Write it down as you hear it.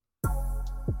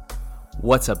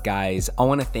What's up, guys? I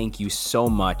want to thank you so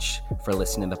much for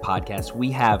listening to the podcast. We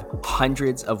have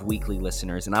hundreds of weekly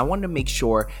listeners, and I wanted to make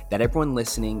sure that everyone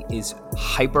listening is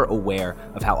hyper aware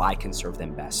of how I can serve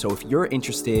them best. So if you're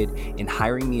interested in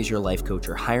hiring me as your life coach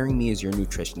or hiring me as your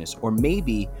nutritionist, or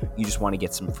maybe you just want to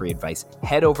get some free advice,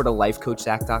 head over to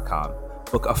lifecoachzach.com,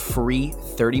 book a free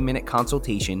 30-minute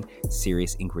consultation,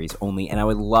 serious inquiries only, and I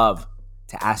would love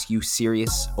to ask you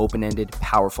serious, open-ended,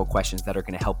 powerful questions that are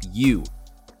going to help you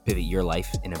pivot your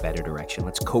life in a better direction.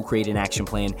 Let's co-create an action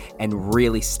plan and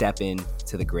really step in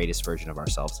to the greatest version of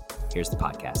ourselves. Here's the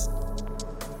podcast.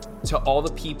 To all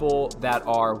the people that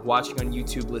are watching on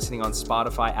YouTube, listening on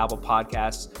Spotify, Apple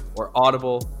Podcasts, or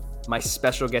Audible, my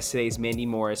special guest today is Mandy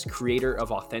Morris, creator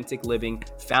of Authentic Living,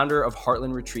 founder of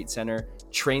Heartland Retreat Center,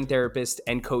 trained therapist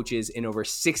and coaches in over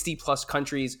 60 plus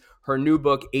countries. Her new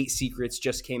book, 8 Secrets,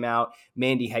 just came out.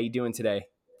 Mandy, how you doing today?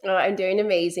 Oh, I'm doing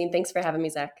amazing. Thanks for having me,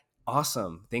 Zach.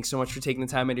 Awesome. Thanks so much for taking the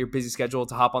time out of your busy schedule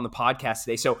to hop on the podcast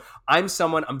today. So I'm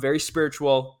very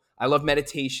spiritual. I love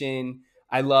meditation.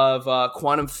 I love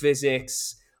quantum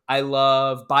physics. I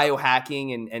love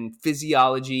biohacking and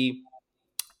physiology.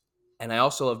 And I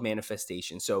also love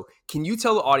manifestation. So can you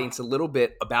tell the audience a little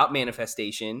bit about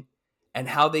manifestation and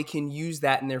how they can use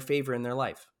that in their favor in their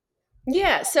life?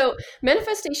 Yeah, so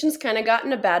manifestation's kind of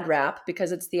gotten a bad rap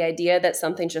because it's the idea that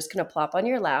something's just going to plop on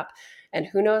your lap and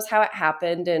who knows how it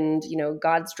happened and,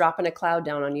 God's dropping a cloud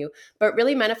down on you. But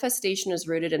really manifestation is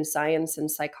rooted in science and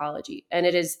psychology. And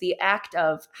it is the act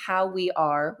of how we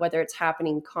are, whether it's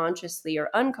happening consciously or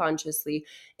unconsciously,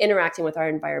 interacting with our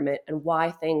environment and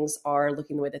why things are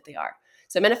looking the way that they are.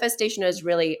 So manifestation is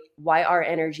really why our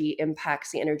energy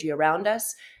impacts the energy around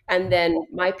us. And then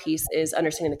my piece is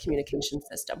understanding the communication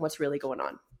system, what's really going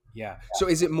on. Yeah. So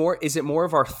is it more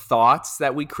of our thoughts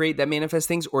that we create that manifest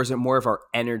things, or is it more of our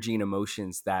energy and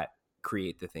emotions that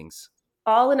create the things?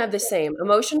 All and of the same.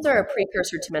 Emotions are a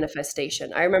precursor to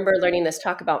manifestation. I remember learning this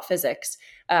talk about physics.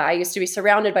 I used to be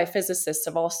surrounded by physicists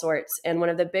of all sorts. And one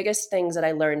of the biggest things that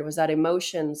I learned was that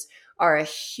emotions are a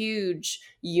huge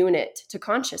unit to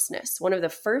consciousness, one of the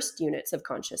first units of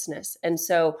consciousness. And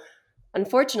so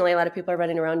unfortunately, a lot of people are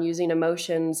running around using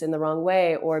emotions in the wrong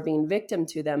way or being victim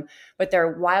to them, but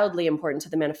they're wildly important to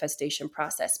the manifestation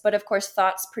process. But of course,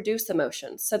 thoughts produce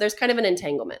emotions. So there's kind of an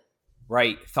entanglement.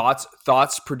 Right.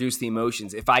 Thoughts produce the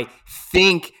emotions. If I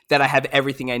think that I have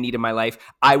everything I need in my life,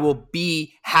 I will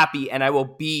be happy and I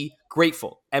will be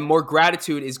grateful. And more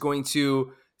gratitude is going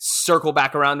to circle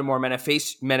back around to more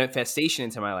manifestation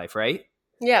into my life, right?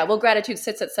 Yeah, well, gratitude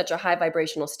sits at such a high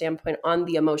vibrational standpoint on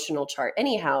the emotional chart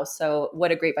anyhow. So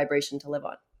what a great vibration to live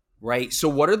on. Right. So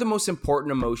what are the most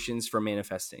important emotions for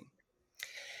manifesting?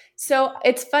 So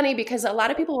it's funny because a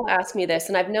lot of people will ask me this,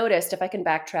 and I've noticed, if I can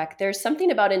backtrack, there's something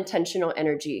about intentional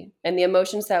energy and the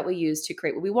emotions that we use to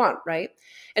create what we want, right?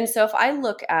 And so if I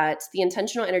look at the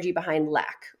intentional energy behind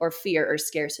lack or fear or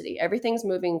scarcity, everything's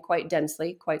moving quite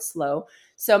densely, quite slow.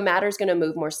 So matter's going to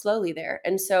move more slowly there.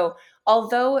 And so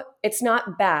although it's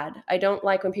not bad, I don't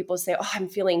like when people say, oh, I'm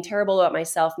feeling terrible about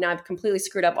myself. Now I've completely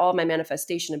screwed up all my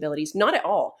manifestation abilities. Not at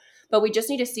all. But we just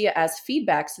need to see it as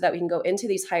feedback so that we can go into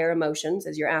these higher emotions,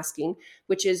 as you're asking,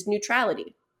 which is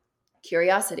neutrality,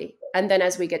 curiosity. And then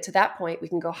as we get to that point, we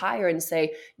can go higher and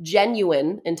say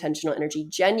genuine intentional energy,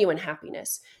 genuine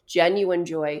happiness, genuine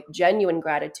joy, genuine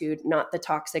gratitude, not the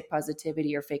toxic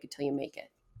positivity or fake it till you make it.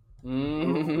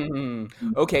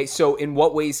 Okay, so in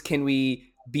what ways can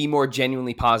we be more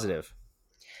genuinely positive?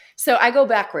 So I go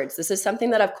backwards. This is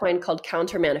something that I've coined called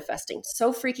counter manifesting.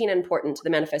 So freaking important to the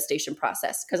manifestation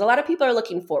process because a lot of people are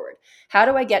looking forward. How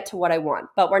do I get to what I want?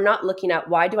 But we're not looking at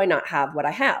why do I not have what I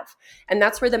have? And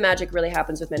that's where the magic really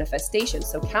happens with manifestation.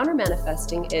 So counter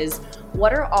manifesting is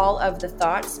what are all of the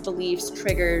thoughts, beliefs,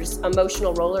 triggers,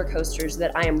 emotional roller coasters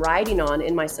that I am riding on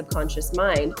in my subconscious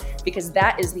mind, because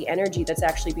that is the energy that's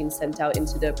actually being sent out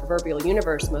into the proverbial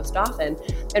universe most often.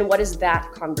 And what is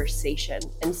that conversation?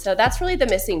 And so that's really the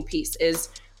missing piece is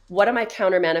what am I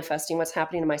counter manifesting? What's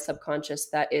happening in my subconscious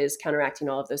that is counteracting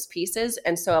all of those pieces?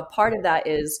 And so a part of that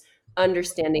is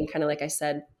understanding, kind of like I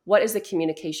said, what is the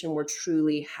communication we're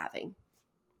truly having?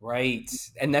 Right.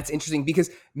 And that's interesting because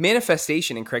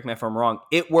manifestation, and correct me if I'm wrong,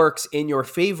 it works in your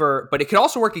favor, but it can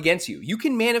also work against you. You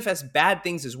can manifest bad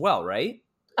things as well, right?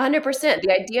 100%.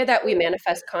 The idea that we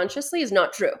manifest consciously is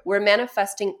not true. We're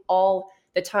manifesting all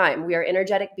the time. We are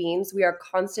energetic beings. We are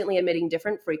constantly emitting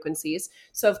different frequencies.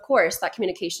 So of course, that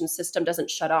communication system doesn't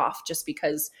shut off just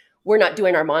because we're not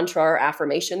doing our mantra or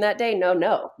affirmation that day.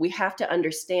 No. We have to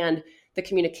understand the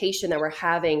communication that we're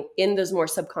having in those more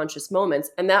subconscious moments.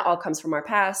 And that all comes from our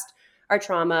past, our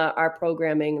trauma, our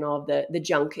programming, and all of the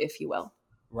junk, if you will.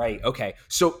 Right. Okay.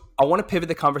 So I want to pivot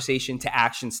the conversation to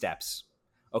action steps.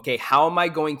 Okay. How am I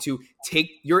going to take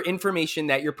your information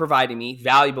that you're providing me,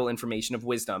 valuable information of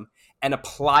wisdom, and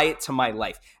apply it to my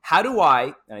life? How do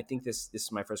I, and I think this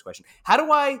is my first question, how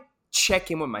do I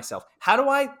check in with myself? How do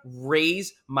I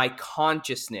raise my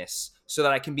consciousness so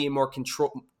that I can be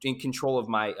in control of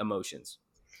my emotions?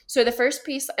 So the first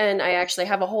piece, and I actually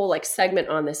have a whole like segment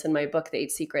on this in my book, The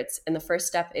 8 Secrets. And the first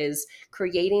step is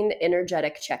creating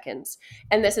energetic check-ins.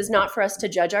 And this is not for us to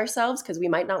judge ourselves because we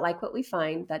might not like what we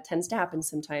find. That tends to happen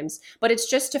sometimes. But it's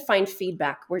just to find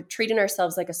feedback. We're treating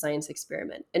ourselves like a science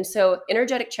experiment. And so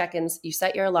energetic check-ins, you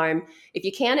set your alarm. If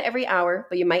you can, every hour,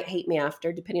 but you might hate me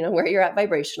after, depending on where you're at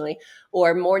vibrationally,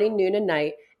 or morning, noon, and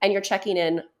night. And you're checking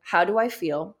in, how do I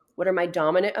feel? What are my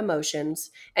dominant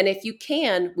emotions? And if you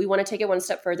can, we want to take it one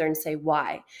step further and say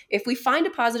why. If we find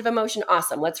a positive emotion,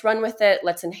 awesome. Let's run with it.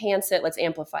 Let's enhance it. Let's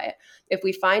amplify it. If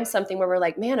we find something where we're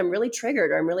like, man, I'm really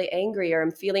triggered or I'm really angry or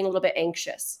I'm feeling a little bit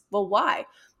anxious. Well, why?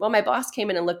 Well, my boss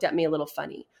came in and looked at me a little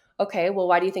funny. Okay, well,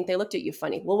 why do you think they looked at you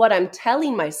funny? Well, what I'm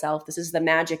telling myself, this is the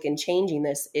magic in changing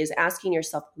this, is asking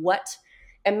yourself, what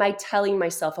am I telling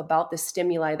myself about the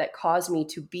stimuli that caused me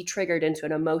to be triggered into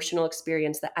an emotional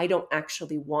experience that I don't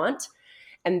actually want?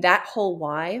 And that whole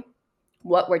why,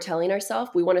 what we're telling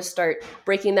ourselves, we want to start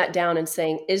breaking that down and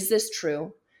saying, is this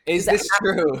true? Is this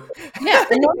true? Yeah.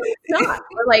 And no, it's not.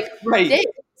 We're like, Right. dang,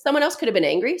 someone else could have been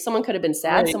angry. Someone could have been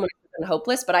sad. Right. Someone could have been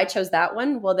hopeless, but I chose that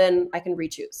one. Well, then I can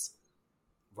re-choose.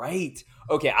 Right.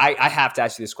 Okay. I have to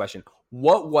ask you this question.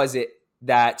 What was it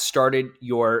that started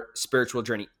your spiritual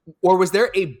journey? Or was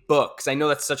there a book? Because I know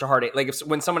that's such a hard, like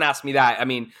when someone asked me that, I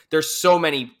mean, there's so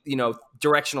many,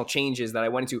 directional changes that I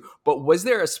went into, but was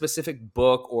there a specific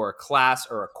book or a class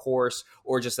or a course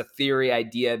or just a theory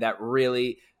idea that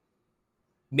really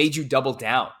made you double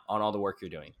down on all the work you're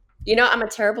doing? I'm a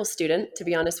terrible student, to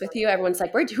be honest with you. Everyone's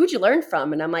like, who'd you learn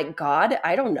from? And I'm like, God,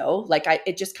 I don't know. Like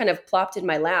it just kind of plopped in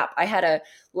my lap. I had a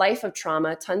life of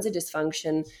trauma, tons of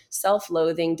dysfunction,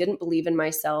 self-loathing, didn't believe in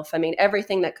myself. I mean,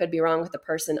 everything that could be wrong with the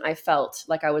person, I felt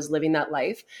like I was living that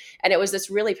life. And it was this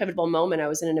really pivotal moment. I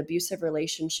was in an abusive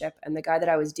relationship and the guy that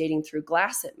I was dating threw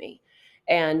glass at me.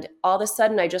 And all of a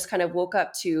sudden, I just kind of woke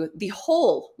up to the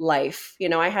whole life.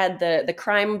 I had the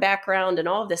crime background and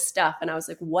all of this stuff. And I was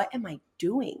like, what am I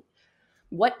doing?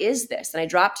 What is this? And I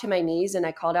dropped to my knees and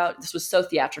I called out. This was so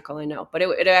theatrical, I know, but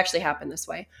it actually happened this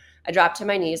way. I dropped to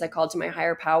my knees. I called to my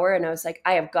higher power and I was like,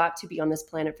 I have got to be on this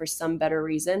planet for some better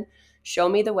reason. Show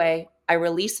me the way. I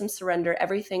release and surrender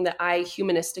everything that I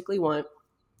humanistically want,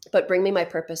 but bring me my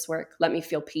purpose work. Let me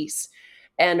feel peace.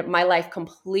 And my life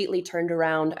completely turned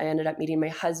around. I ended up meeting my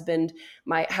husband,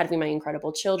 having my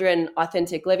incredible children,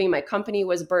 authentic living. My company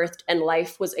was birthed, and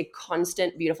life was a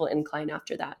constant, beautiful incline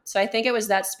after that. So I think it was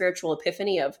that spiritual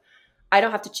epiphany of, I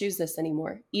don't have to choose this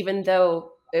anymore. Even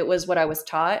though it was what I was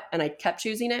taught and I kept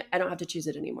choosing it, I don't have to choose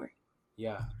it anymore.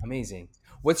 Yeah, amazing.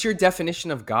 What's your definition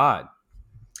of God?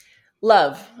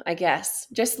 Love, I guess.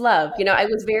 Just love.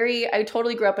 I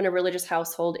totally grew up in a religious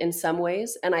household in some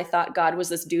ways. And I thought God was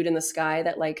this dude in the sky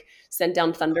that like sent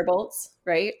down thunderbolts,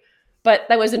 right? But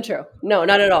that wasn't true. No,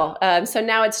 not at all. So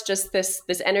now it's just this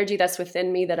energy that's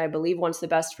within me that I believe wants the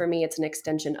best for me. It's an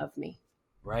extension of me.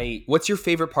 Right. What's your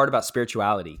favorite part about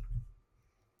spirituality?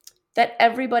 That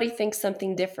everybody thinks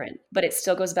something different, but it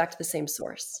still goes back to the same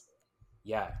source.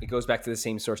 Yeah, it goes back to the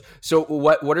same source. So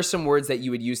what are some words that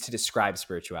you would use to describe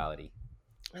spirituality?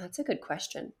 That's a good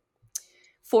question.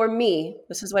 For me,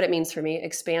 this is what it means for me: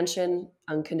 expansion,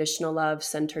 unconditional love,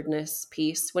 centeredness,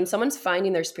 peace. When someone's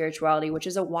finding their spirituality, which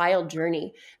is a wild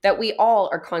journey that we all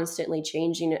are constantly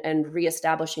changing and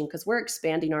reestablishing because we're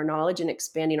expanding our knowledge and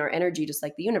expanding our energy just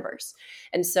like the universe.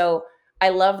 And so I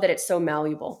love that it's so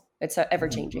malleable. It's ever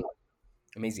changing.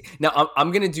 Amazing. Now,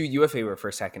 I'm going to do you a favor for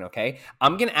a second, okay?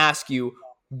 I'm going to ask you,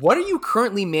 what are you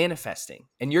currently manifesting?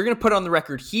 And you're going to put on the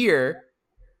record here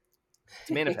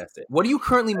to manifest it. What are you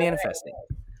currently manifesting?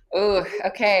 Oh,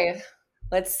 okay.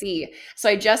 Let's see. So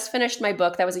I just finished my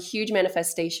book. That was a huge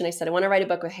manifestation. I said, I want to write a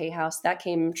book with Hay House. That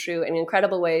came true in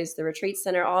incredible ways. The retreat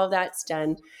center, all of that's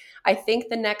done. I think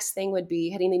the next thing would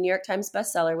be hitting the New York Times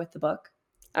bestseller with the book.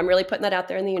 I'm really putting that out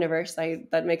there in the universe.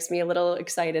 That makes me a little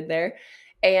excited there.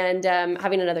 And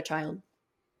having another child.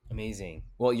 Amazing.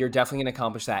 Well, you're definitely going to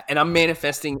accomplish that. And I'm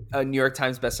manifesting a New York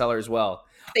Times bestseller as well.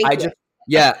 Thank you.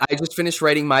 I just finished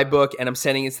writing my book and I'm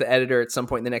sending it to the editor at some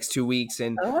point in the next 2 weeks.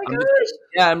 And oh my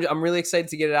gosh. I'm really excited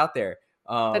to get it out there.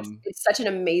 It's such an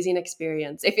amazing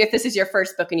experience. If this is your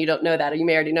first book and you don't know that, or you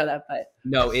may already know that, but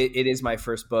no, it is my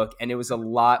first book and it was a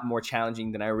lot more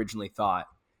challenging than I originally thought.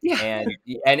 Yeah.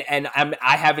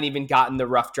 I haven't even gotten the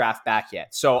rough draft back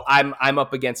yet. So I'm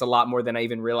up against a lot more than I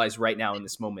even realize right now in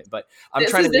this moment. But I'm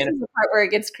This trying is to this is the part where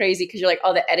it gets crazy because you're like,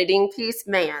 oh, the editing piece,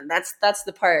 man, that's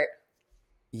the part.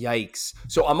 yikes.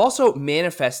 So I'm also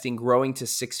manifesting growing to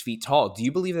 6 feet tall. Do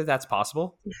you believe that that's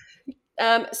possible?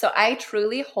 So I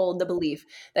truly hold the belief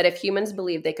that if humans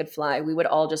believed they could fly, we would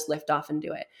all just lift off and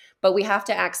do it. But we have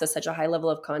to access such a high level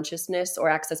of consciousness or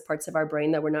access parts of our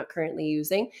brain that we're not currently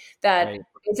using. That Right.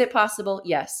 is it possible?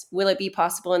 Yes. Will it be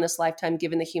possible in this lifetime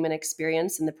given the human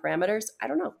experience and the parameters? I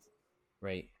don't know.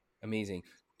 Right. Amazing.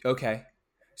 Okay.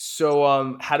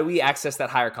 So how do we access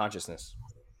that higher consciousness?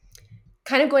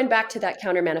 Kind of going back to that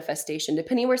counter manifestation,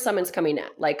 depending where someone's coming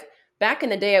at. Like back in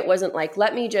the day, it wasn't like,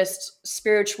 let me just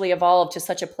spiritually evolve to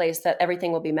such a place that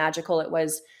everything will be magical. It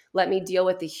was, let me deal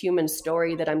with the human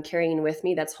story that I'm carrying with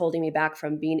me that's holding me back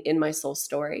from being in my soul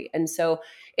story. And so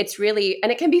it's really,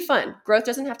 and it can be fun. Growth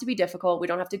doesn't have to be difficult. We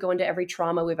don't have to go into every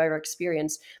trauma we've ever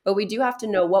experienced, but we do have to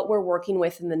know what we're working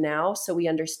with in the now so we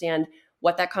understand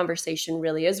what that conversation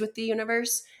really is with the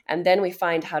universe. And then we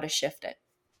find how to shift it.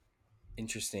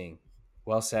 Interesting.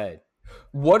 Well said.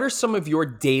 What are some of your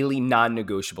daily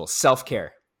non-negotiables?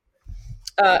 Self-care.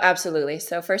 Absolutely.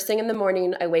 So, first thing in the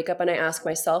morning, I wake up and I ask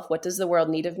myself, what does the world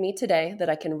need of me today that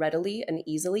I can readily and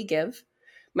easily give?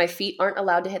 My feet aren't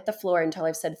allowed to hit the floor until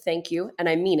I've said thank you, and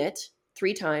I mean it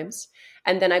 3 times.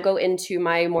 And then I go into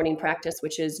my morning practice,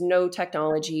 which is no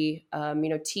technology,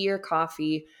 tea or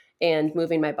coffee, and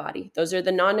moving my body. Those are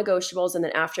the non negotiables. And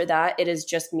then after that, it is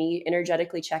just me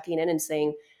energetically checking in and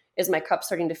saying, is my cup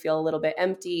starting to feel a little bit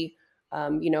empty?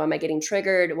 Am I getting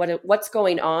triggered? What's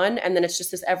going on? And then it's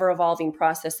just this ever evolving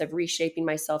process of reshaping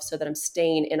myself so that I'm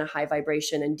staying in a high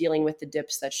vibration and dealing with the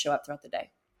dips that show up throughout the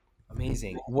day.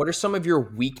 Amazing. What are some of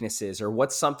your weaknesses, or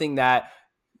what's something that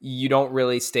you don't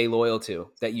really stay loyal to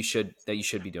that you should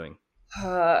be doing?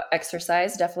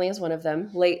 Exercise definitely is one of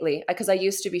them lately because I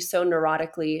used to be so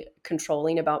neurotically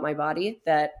controlling about my body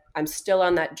that I'm still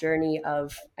on that journey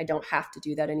of I don't have to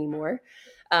do that anymore.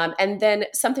 And then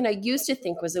something I used to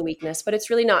think was a weakness, but it's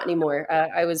really not anymore.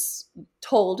 I was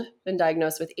told and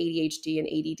diagnosed with ADHD and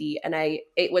ADD, and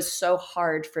it was so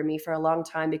hard for me for a long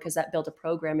time because that built a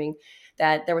programming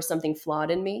that there was something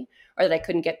flawed in me or that I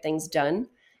couldn't get things done.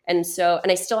 And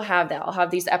I still have that. I'll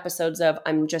have these episodes of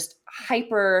I'm just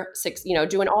hyper six,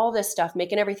 doing all this stuff,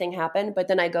 making everything happen. But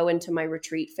then I go into my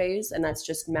retreat phase, and that's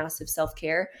just massive self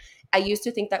care. I used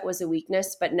to think that was a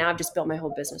weakness, but now I've just built my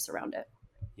whole business around it.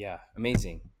 Yeah,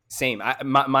 amazing. Same.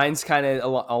 Mine's kind of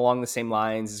along the same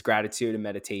lines as gratitude and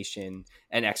meditation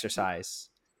and exercise,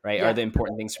 right? Are Yeah, the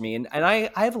important things for me. And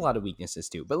I have a lot of weaknesses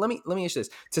too. But let me ask you this.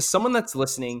 To someone that's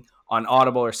listening on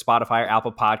Audible or Spotify or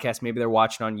Apple Podcasts, maybe they're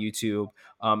watching on YouTube,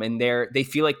 and they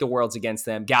feel like the world's against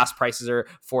them. Gas prices are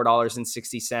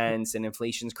 $4.60 and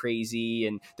inflation's crazy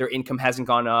and their income hasn't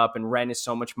gone up and rent is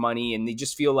so much money and they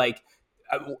just feel like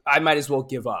I might as well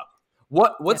give up. yeah.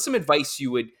 What's some advice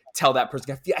you would tell that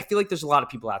person? I feel like there's a lot of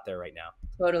people out there right now.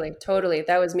 Totally, totally.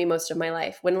 That was me most of my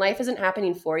life. When life isn't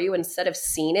happening for you, instead of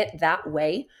seeing it that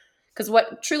way, because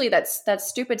what truly that's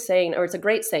stupid saying, or it's a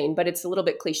great saying, but it's a little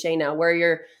bit cliche now, where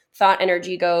your thought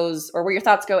energy goes, or where your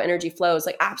thoughts go, energy flows.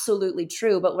 Like absolutely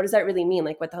true, but what does that really mean?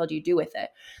 Like what the hell do you do with it?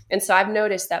 And so I've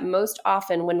noticed that most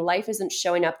often when life isn't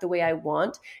showing up the way I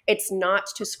want, it's not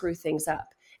to screw things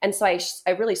up. And so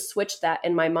I really switched that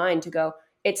in my mind to go,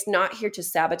 it's not here to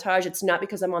sabotage. It's not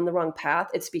because I'm on the wrong path.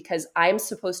 It's because I'm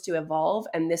supposed to evolve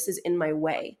and this is in my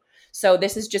way. So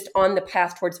this is just on the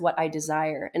path towards what I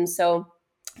desire. And so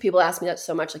people ask me that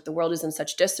so much, like the world is in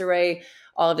such disarray,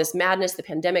 all of this madness, the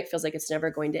pandemic feels like it's never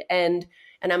going to end.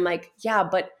 And I'm like, yeah,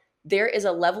 but there is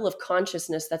a level of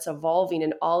consciousness that's evolving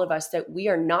in all of us that we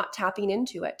are not tapping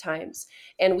into at times.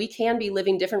 And we can be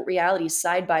living different realities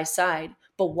side by side.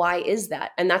 But why is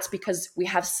that? And that's because we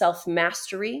have self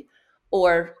mastery,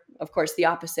 or of course the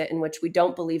opposite, in which we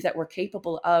don't believe that we're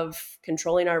capable of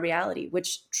controlling our reality,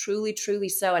 which truly truly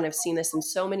so. And I've seen this in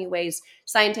so many ways,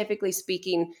 scientifically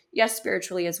speaking, yes,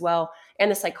 spiritually as well,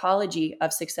 and the psychology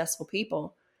of successful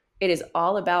people. It is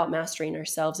all about mastering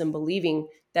ourselves and believing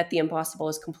that the impossible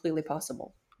is completely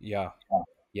possible. Yeah.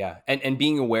 Yeah. And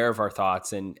being aware of our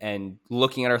thoughts and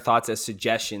looking at our thoughts as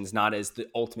suggestions, not as the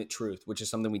ultimate truth, which is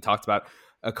something we talked about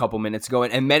a couple minutes ago.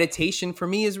 And meditation for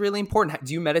me is really important.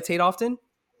 Do you meditate often?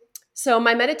 So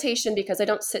my meditation, because I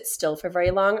don't sit still for very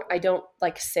long, I don't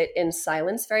like sit in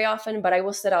silence very often, but I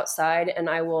will sit outside and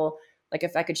I will, like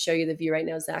if I could show you the view right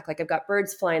now, Zach, like I've got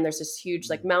birds flying, there's this huge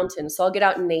like mountain. So I'll get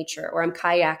out in nature or I'm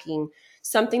kayaking.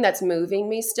 something that's moving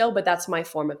me still, but that's my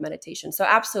form of meditation. So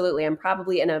absolutely, I'm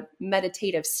probably in a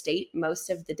meditative state most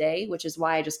of the day, which is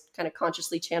why I just kind of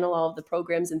consciously channel all of the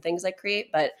programs and things I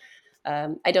create. But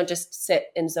I don't just sit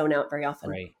and zone out very often.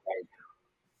 Right.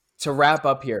 To wrap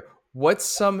up here, what's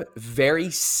some very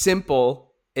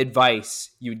simple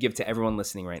advice you would give to everyone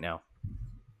listening right now?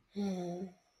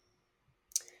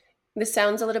 This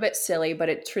sounds a little bit silly, but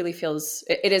it truly feels,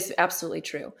 it is absolutely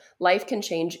true. Life can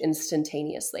change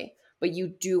instantaneously, but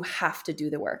you do have to do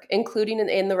the work, including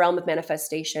in the realm of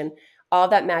manifestation. All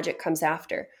that magic comes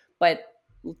after. But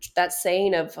that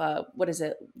saying of, what is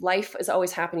it? Life is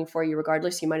always happening for you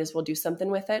regardless. You might as well do something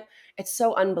with it. It's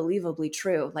so unbelievably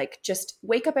true. Like, just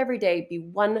wake up every day, be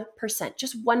 1%,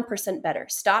 just 1% better.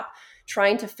 Stop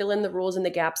trying to fill in the rules and the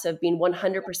gaps of being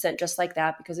 100% just like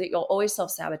that, because you'll always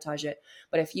self-sabotage it.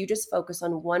 But if you just focus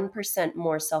on 1%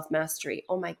 more self-mastery,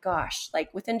 oh my gosh,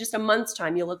 like within just a month's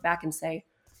time, you'll look back and say,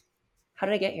 how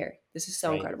did I get here? This is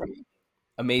so incredible.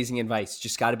 Amazing advice.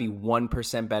 Just got to be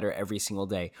 1% better every single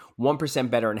day. 1%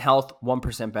 better in health,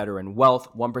 1% better in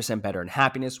wealth, 1% better in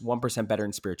happiness, 1% better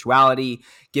in spirituality.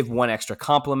 Give one extra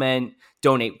compliment,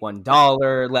 donate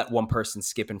 $1, let one person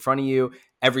skip in front of you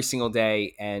every single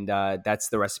day. And that's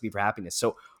the recipe for happiness.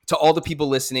 So to all the people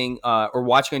listening or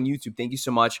watching on YouTube, thank you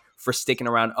so much for sticking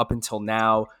around up until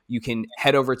now. You can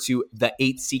head over to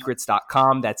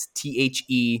the8secrets.com. That's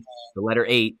THE, the letter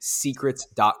 8,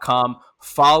 secrets.com.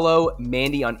 Follow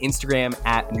Mandy on Instagram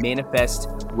at Manifest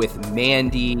with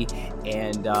Mandy.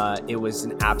 And it was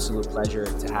an absolute pleasure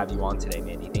to have you on today,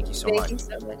 Mandy. Thank you so much. Thank you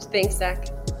so much. Thanks, Zach.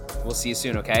 We'll see you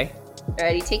soon, okay?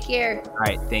 Alrighty, take care. All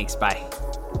right, thanks. Bye.